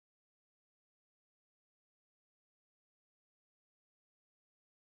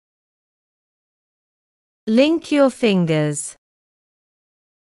Link your fingers.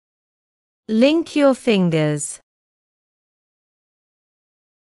 Link your fingers.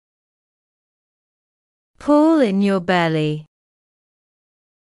 Pull in your belly.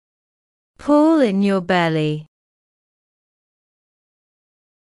 Pull in your belly.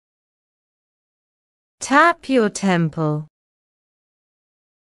 Tap your temple.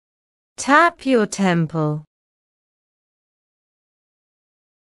 Tap your temple.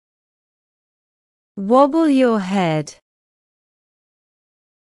 Wobble your head.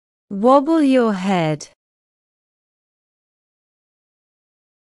 Wobble your head.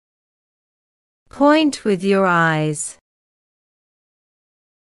 Point with your eyes.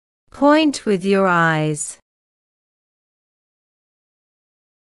 Point with your eyes.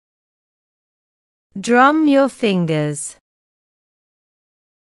 Drum your fingers.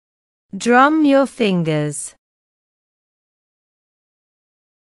 Drum your fingers.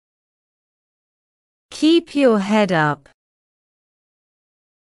 Keep your head up.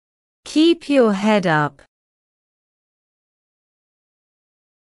 Keep your head up.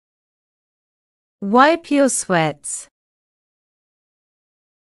 Wipe your sweats.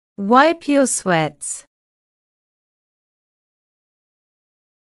 Wipe your sweats.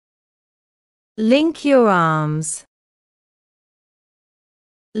 Link your arms.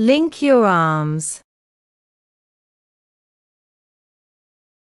 Link your arms.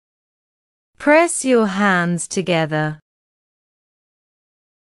 Press your hands together.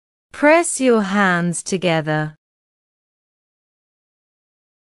 Press your hands together.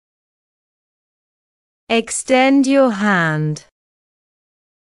 Extend your hand.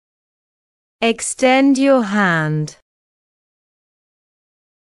 Extend your hand.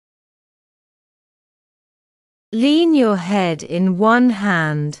 Lean your head in one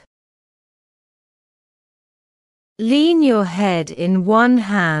hand. Lean your head in one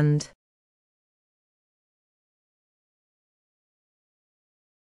hand.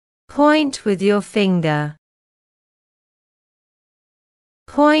 Point with your finger.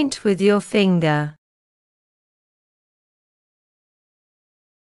 Point with your finger.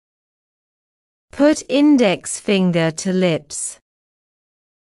 Put index finger to lips.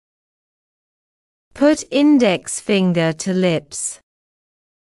 Put index finger to lips.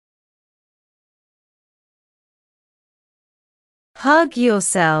 Hug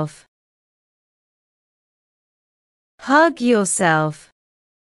yourself. Hug yourself.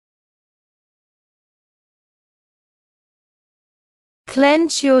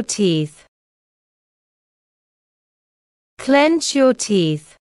 Clench your teeth. Clench your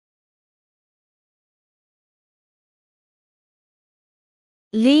teeth.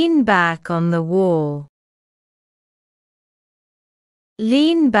 Lean back on the wall.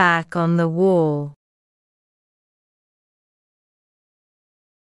 Lean back on the wall.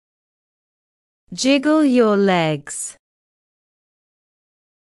 Jiggle your legs.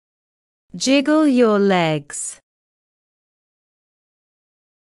 Jiggle your legs.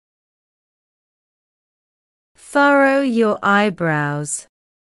 Furrow your eyebrows.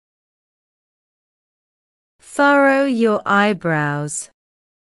 Furrow your eyebrows.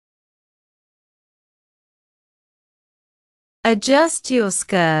 Adjust your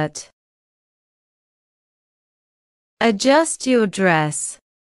skirt. Adjust your dress.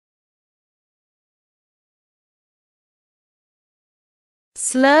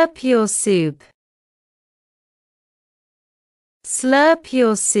 Slurp your soup. Slurp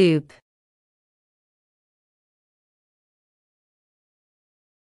your soup.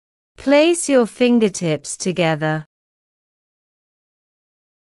 Place your fingertips together.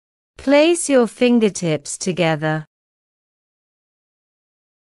 Place your fingertips together.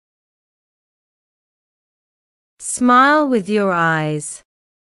 Smile with your eyes.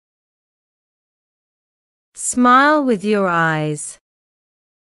 Smile with your eyes.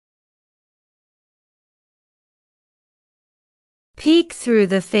 Peek through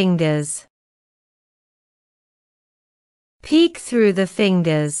the fingers. Peek through the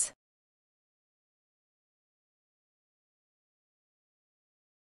fingers.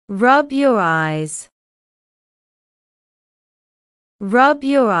 Rub your eyes. Rub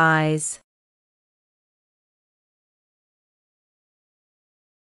your eyes.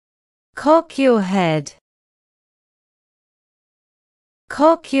 Cock your head.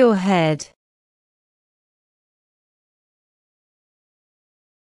 Cock your head.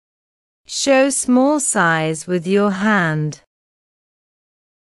 Show small size with your hand.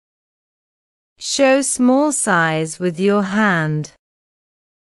 Show small size with your hand.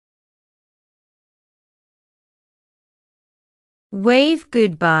 Wave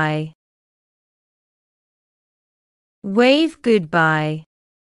goodbye. Wave goodbye.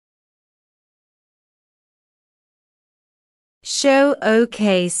 Show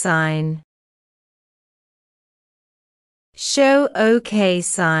OK sign. Show OK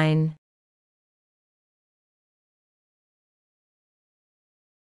sign.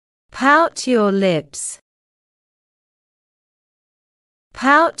 Pout your lips.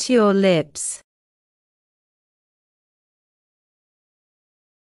 Pout your lips.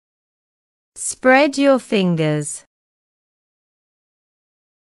 Spread your fingers.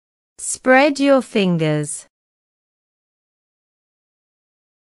 Spread your fingers.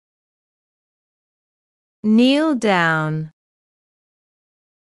 Kneel down.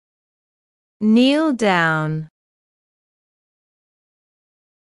 Kneel down.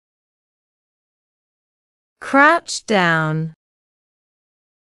 Crouch down.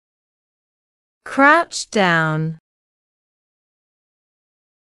 Crouch down.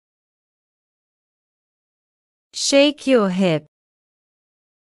 Shake your hip.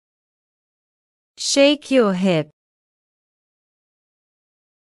 Shake your hip.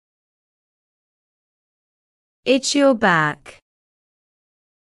 Itch your back.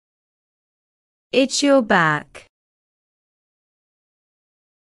 Itch your back.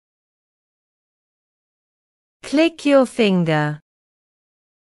 Click your finger.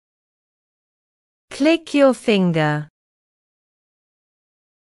 Click your finger.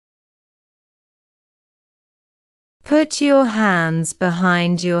 Put your hands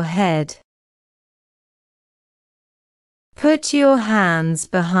behind your head. Put your hands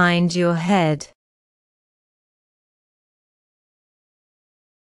behind your head.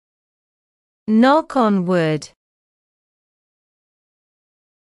 Knock on wood.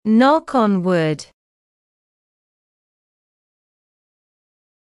 Knock on wood.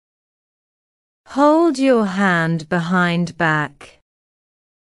 Hold your hand behind back.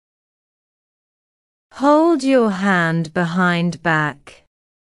 Hold your hand behind back.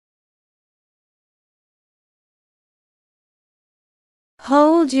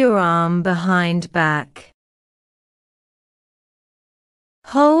 Hold your arm behind back.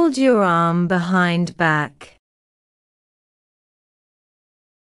 Hold your arm behind back.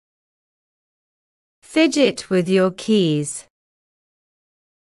 Fidget with your keys.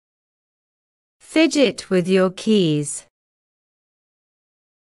 Fidget with your keys.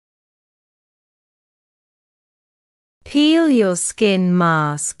 Peel your skin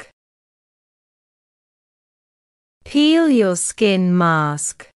mask. Peel your skin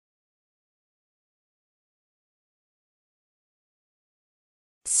mask.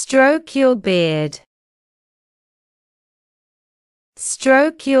 Stroke your beard.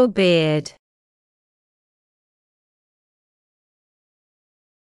 Stroke your beard.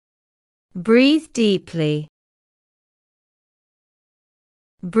 Breathe deeply.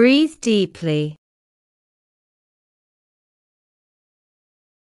 Breathe deeply.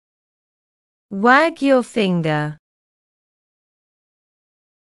 Wag your finger.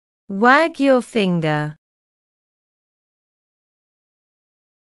 Wag your finger.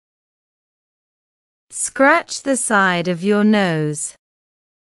 Scratch the side of your nose.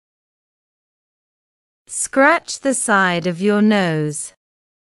 Scratch the side of your nose.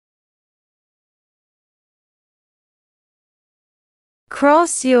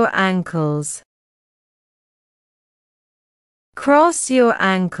 Cross your ankles. Cross your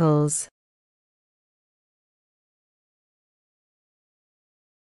ankles.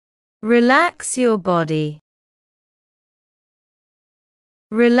 Relax your body.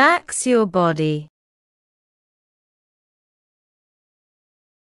 Relax your body.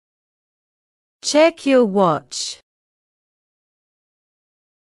 Check your watch.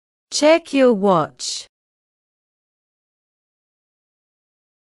 Check your watch.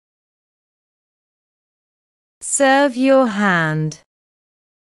 Serve your hand.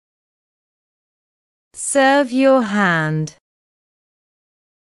 Serve your hand.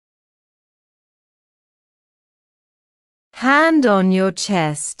 Hand on your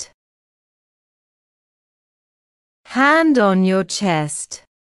chest. Hand on your chest.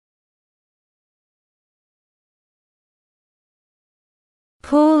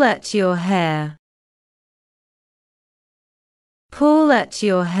 Pull at your hair. Pull at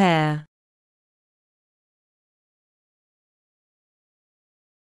your hair.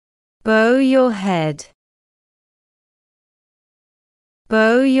 Bow your head.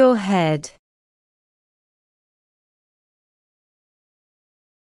 Bow your head.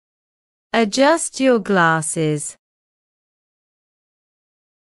 Adjust your glasses.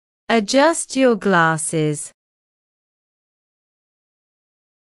 Adjust your glasses.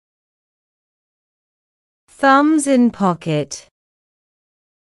 Thumbs in pocket.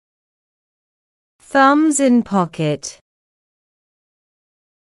 Thumbs in pocket.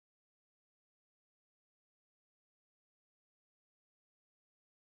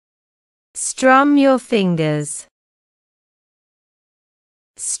 Strum your fingers.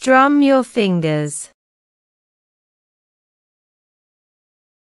 Strum your fingers.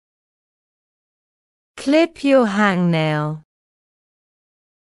 Clip your hangnail.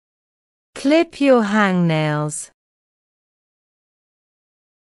 Clip your hangnails.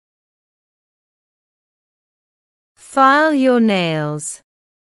 File your nails.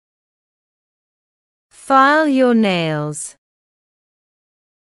 File your nails.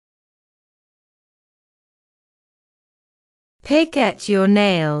 Pick at your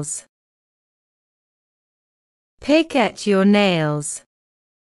nails. Pick at your nails.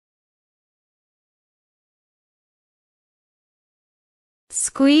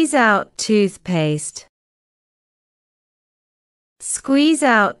 Squeeze out toothpaste. Squeeze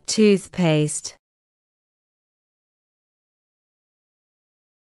out toothpaste.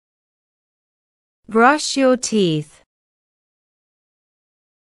 Brush your teeth.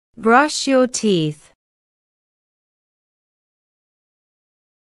 Brush your teeth.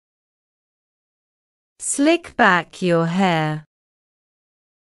 Slick back your hair.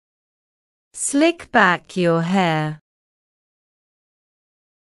 Slick back your hair.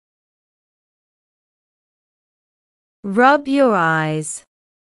 Rub your eyes.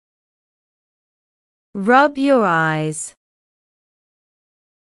 Rub your eyes.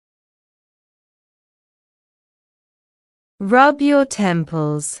 Rub your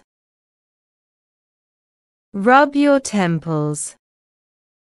temples. Rub your temples.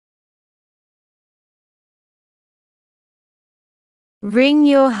 Wring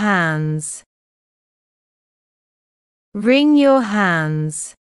your hands. Wring your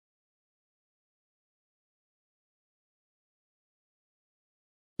hands.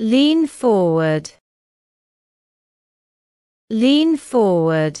 Lean forward. Lean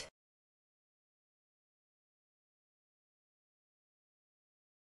forward.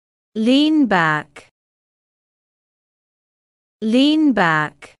 Lean back. Lean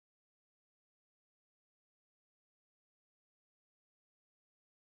back.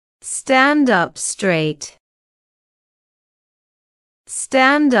 Stand up straight.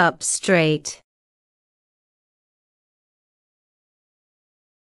 Stand up straight.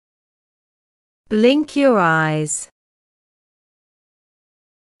 Blink your eyes.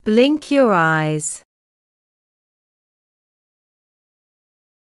 Blink your eyes.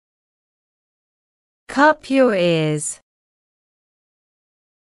 Cup your ears.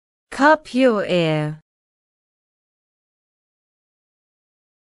 Cup your ear.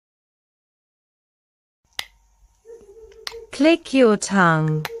 Click your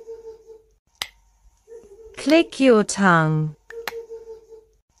tongue. Click your tongue.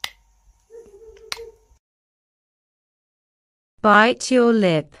 Bite your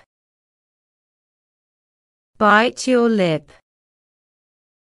lip. Bite your lip.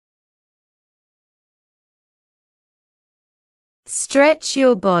 Stretch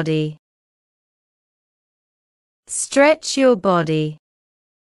your body. Stretch your body.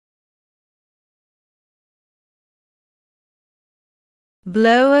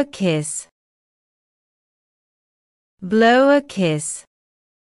 Blow a kiss. Blow a kiss.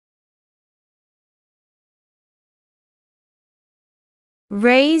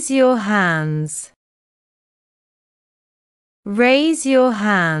 Raise your hands. Raise your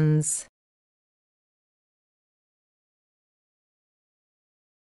hands.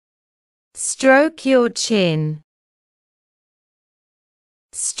 Stroke your chin.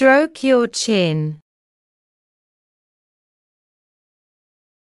 Stroke your chin.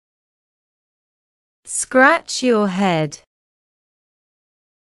 Scratch your head.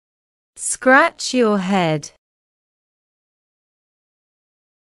 Scratch your head.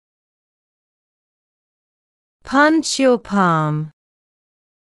 Punch your palm.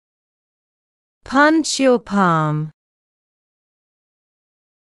 Punch your palm.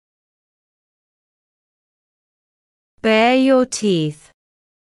 Bare your teeth.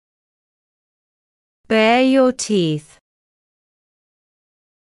 Bare your teeth.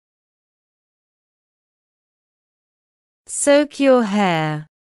 Soak your hair.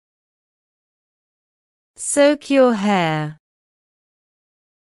 Soak your hair.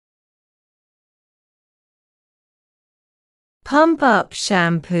 Pump up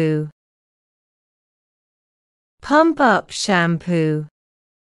shampoo. Pump up shampoo.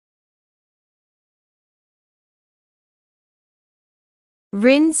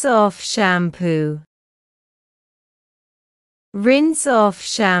 Rinse off shampoo. Rinse off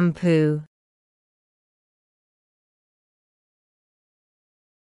shampoo.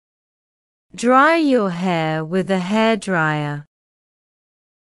 Dry your hair with a hairdryer.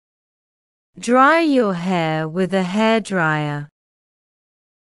 Dry your hair with a hairdryer.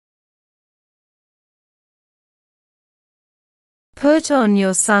 Put on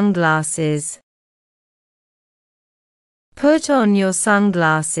your sunglasses. Put on your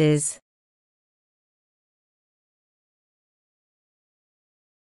sunglasses.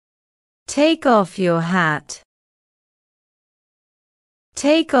 Take off your hat.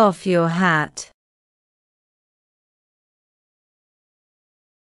 Take off your hat.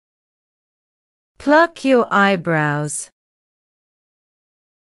 Pluck your eyebrows.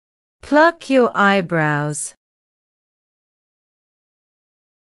 Pluck your eyebrows.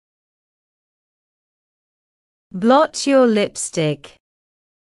 Blot your lipstick.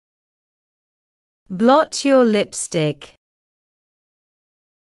 Blot your lipstick.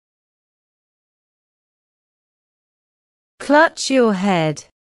 Clutch your head.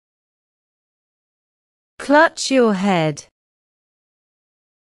 Clutch your head.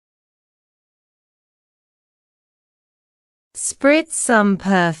 Spritz some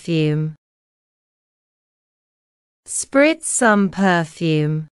perfume. Spritz some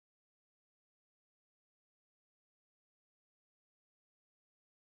perfume.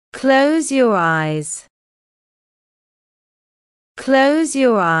 Close your eyes. Close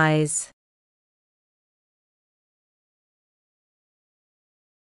your eyes.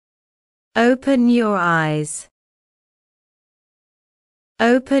 Open your eyes.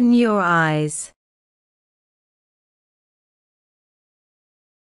 Open your eyes.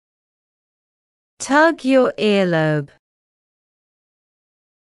 Tug your earlobe.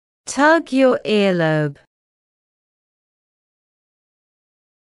 Tug your earlobe.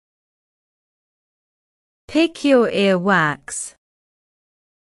 Pick your earwax.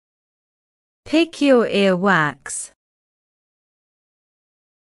 Pick your earwax.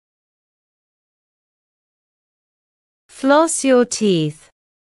 Floss your teeth.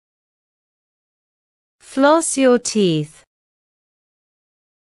 Floss your teeth.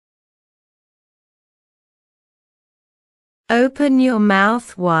 Open your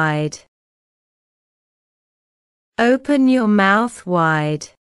mouth wide. Open your mouth wide.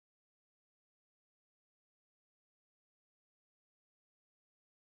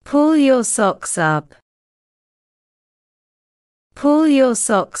 Pull your socks up. Pull your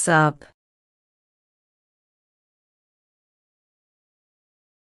socks up.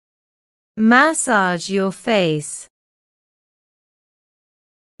 Massage your face.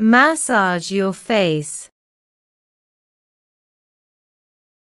 Massage your face.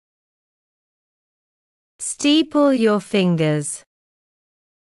 Steeple your fingers.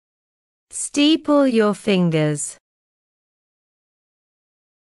 Steeple your fingers.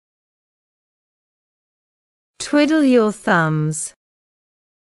 Twiddle your thumbs.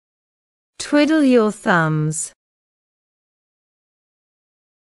 Twiddle your thumbs.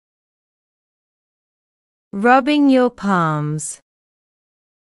 Rubbing your palms.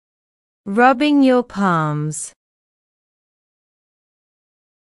 Rubbing your palms.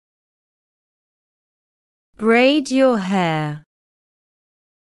 Braid your hair.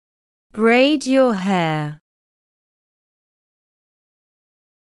 Braid your hair.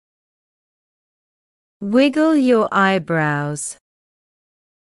 Wiggle your eyebrows.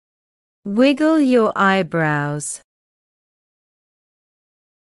 Wiggle your eyebrows.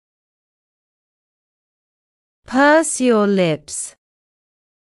 Purse your lips.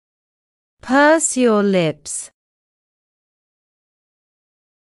 Purse your lips.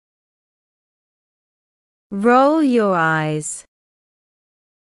 Roll your eyes.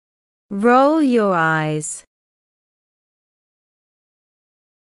 Roll your eyes.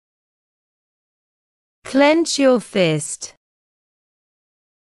 Clench your fist.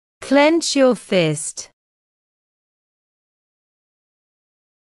 Clench your fist.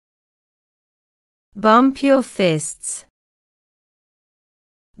 Bump your fists.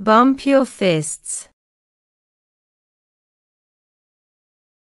 Bump your fists.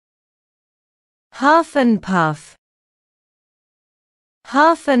 Huff and puff.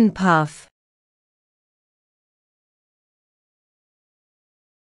 Huff and puff.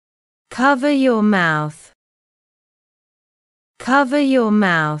 Cover your mouth. Cover your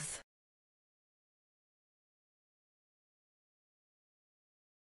mouth.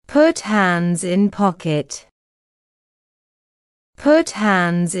 Put hands in pocket. Put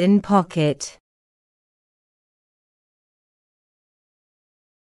hands in pocket.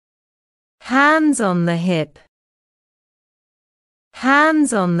 Hands on the hip.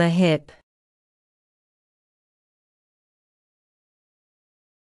 Hands on the hip.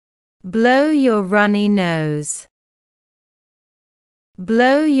 Blow your runny nose.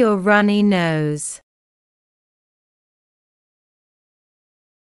 Blow your runny nose.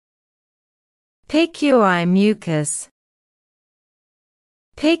 Pick your eye mucus.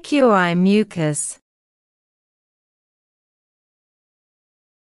 Pick your eye mucus.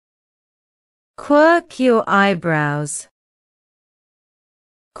 Quirk your eyebrows.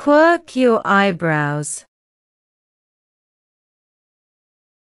 Quirk your eyebrows.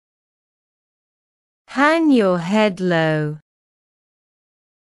 Hang your head low.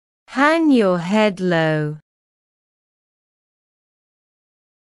 Hang your head low.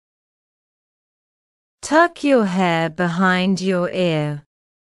 Tuck your hair behind your ear.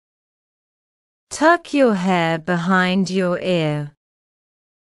 Tuck your hair behind your ear.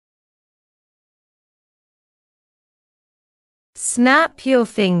 Snap your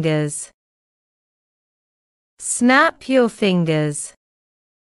fingers. Snap your fingers.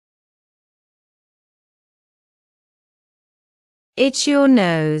 Itch your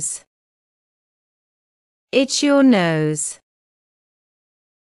nose. Itch your nose.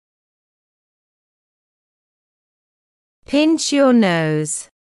 Pinch your nose.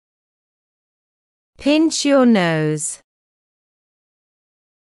 Pinch your nose.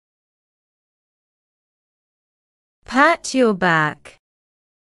 Pat your back.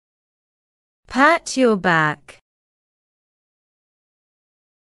 Pat your back.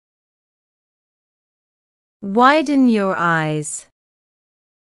 Widen your eyes.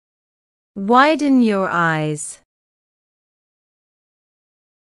 Widen your eyes.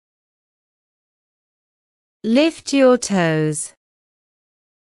 Lift your toes.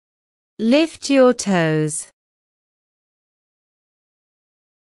 Lift your toes.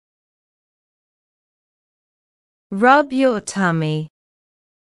 Rub your tummy.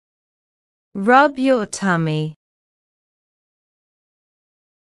 Rub your tummy.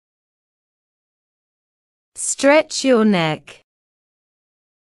 Stretch your neck.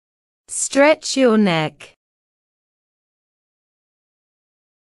 Stretch your neck.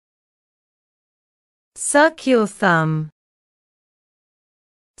 Suck your thumb.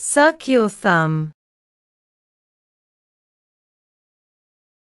 Suck your thumb.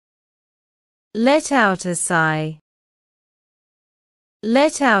 Let out a sigh.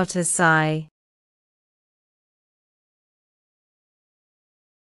 Let out a sigh.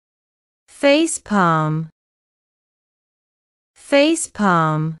 Face palm. Face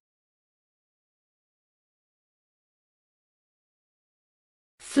palm.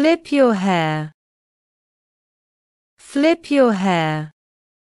 Flip your hair. Flip your hair.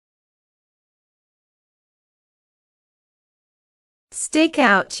 Stick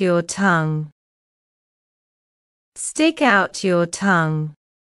out your tongue. Stick out your tongue.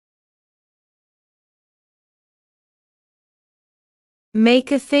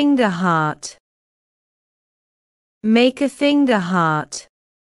 Make a finger heart. Make a finger heart.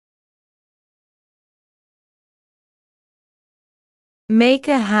 Make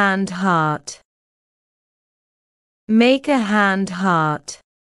a hand heart. Make a hand heart.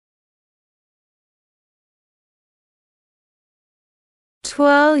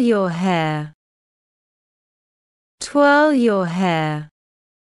 Twirl your hair. Twirl your hair.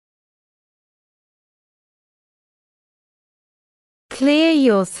 Clear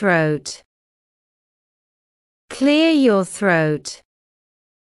your throat. Clear your throat.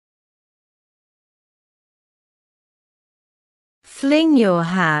 Fling your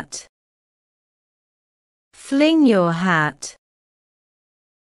hat. Fling your hat.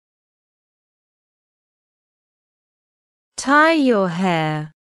 Tie your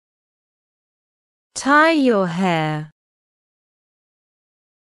hair. Tie your hair.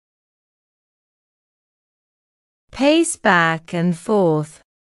 Pace back and forth.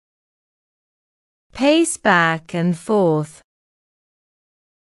 Pace back and forth.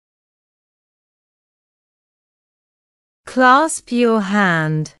 Clasp your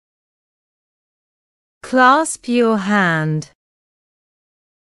hand. Clasp your hand.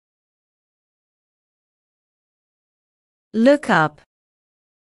 Look up.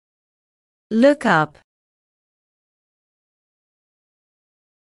 Look up.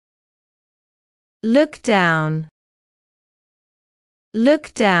 Look down.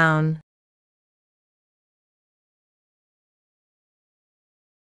 Look down.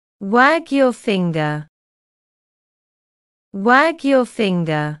 Wag your finger. Wag your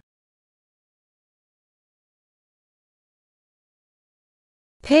finger.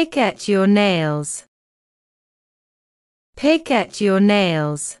 Pick at your nails. Pick at your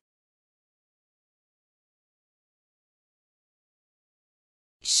nails.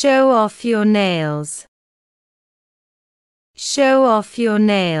 Show off your nails. Show off your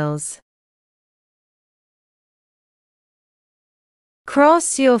nails.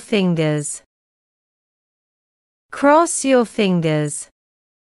 Cross your fingers. Cross your fingers.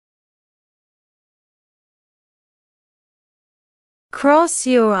 Cross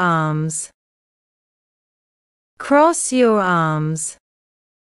your arms. Cross your arms.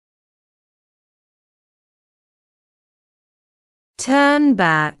 Turn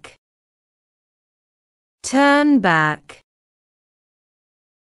back. Turn back.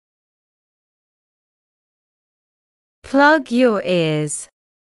 Plug your ears.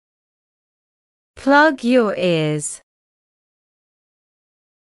 Plug your ears.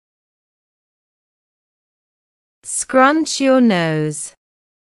 Scrunch your nose.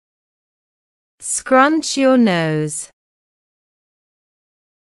 Scrunch your nose.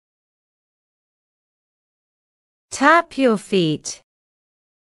 Tap your feet.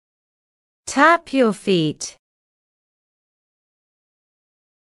 Tap your feet.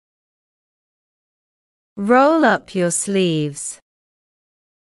 Roll up your sleeves.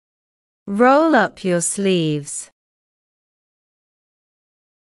 Roll up your sleeves.